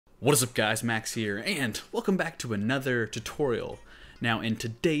What is up guys, Max here, and welcome back to another tutorial. Now in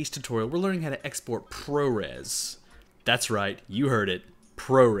today's tutorial, we're learning how to export ProRes. That's right, you heard it,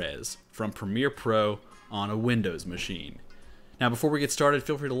 ProRes, from Premiere Pro on a Windows machine. Now before we get started,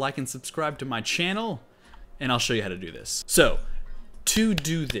 feel free to like and subscribe to my channel, and I'll show you how to do this. So, to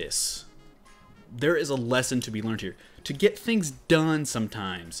do this, there is a lesson to be learned here. To get things done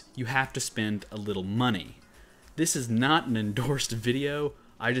sometimes, you have to spend a little money. This is not an endorsed video.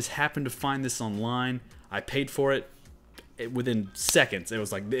 I just happened to find this online. I paid for it within seconds. It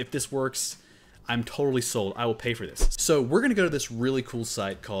was like, if this works, I'm totally sold. I will pay for this. So we're gonna go to this really cool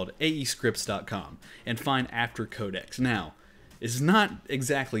site called aescripts.com and find After Codecs. Now, it's not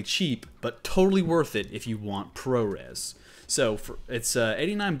exactly cheap, but totally worth it if you want ProRes. So it's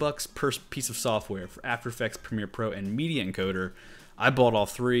 89 bucks per piece of software for After Effects, Premiere Pro, and Media Encoder. I bought all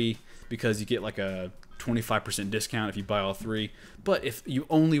three because you get like a 25% discount if you buy all three. But if you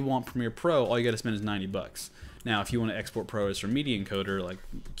only want Premiere Pro, all you gotta spend is 90 bucks. Now, if you want to export ProRes from Media Encoder, like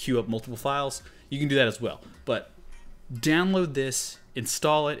queue up multiple files, you can do that as well. But download this,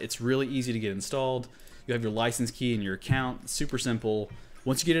 install it. It's really easy to get installed. You have your license key in your account. Super simple.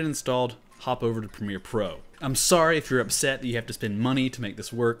 Once you get it installed, hop over to Premiere Pro. I'm sorry if you're upset that you have to spend money to make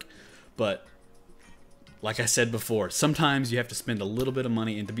this work, but like I said before, sometimes you have to spend a little bit of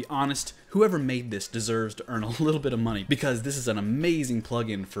money, and to be honest, whoever made this deserves to earn a little bit of money because this is an amazing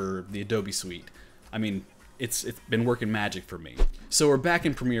plugin for the Adobe suite. I mean, it's been working magic for me. So we're back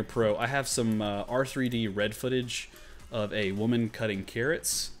in Premiere Pro. I have some R3D red footage of a woman cutting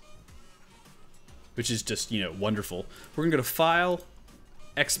carrots, which is just, you know, wonderful. We're gonna go to File,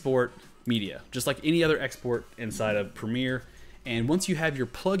 Export, Media, just like any other export inside of Premiere. And once you have your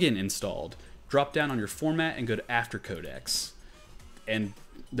plugin installed, drop down on your format and go to After Codecs. And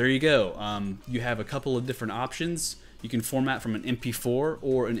there you go. You have a couple of different options. You can format from an MP4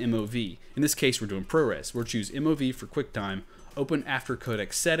 or an MOV. In this case, we're doing ProRes. We'll choose MOV for QuickTime. Open After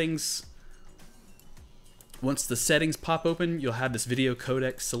Codec Settings. Once the settings pop open, you'll have this video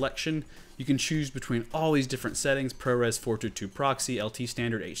codec selection. You can choose between all these different settings: ProRes 422 Proxy, LT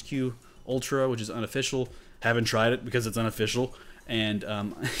Standard, HQ, Ultra, which is unofficial. Haven't tried it because it's unofficial. And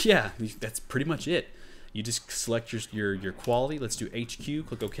yeah, that's pretty much it. You just select your quality. Let's do HQ,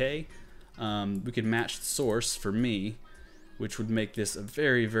 click OK. We can match the source for me, which would make this a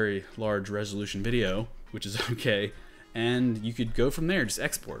very, very large resolution video, which is okay. And you could go from there, just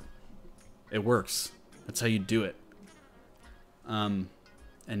export. It works. That's how you do it. And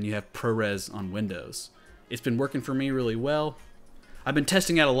you have ProRes on Windows. It's been working for me really well. I've been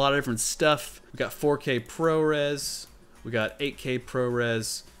testing out a lot of different stuff. We got 4K ProRes. We got 8K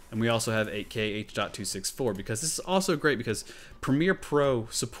ProRes, and we also have 8K H.264, because this is also great because Premiere Pro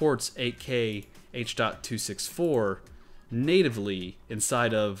supports 8K H.264 natively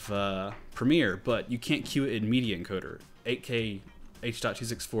inside of Premiere, but you can't queue it in Media Encoder. 8K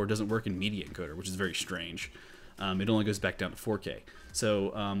H.264 doesn't work in Media Encoder, which is very strange. It only goes back down to 4K.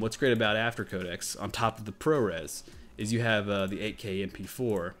 So what's great about After Codecs, on top of the ProRes, is you have the 8K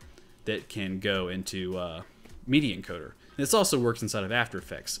MP4 that can go into Media Encoder. And this also works inside of After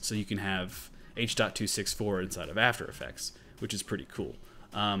Effects, so you can have H.264 inside of After Effects, which is pretty cool.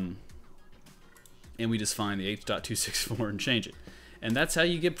 And we just find the H.264 and change it. And that's how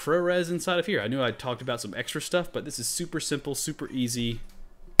you get ProRes inside of here. I knew I talked about some extra stuff, but this is super simple, super easy.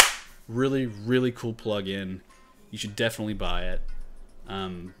 Really, really cool plugin. You should definitely buy it.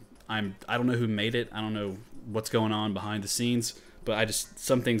 I don't know who made it. I don't know what's going on behind the scenes, but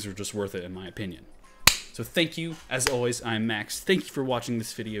some things are just worth it in my opinion. So thank you, as always. I'm Max. Thank you for watching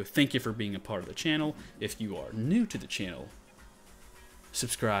this video. Thank you for being a part of the channel. If you are new to the channel,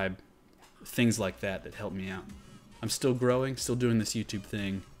 subscribe, things like that help me out. I'm still growing, still doing this YouTube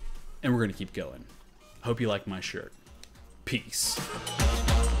thing, and we're gonna keep going. I hope you like my shirt. Peace.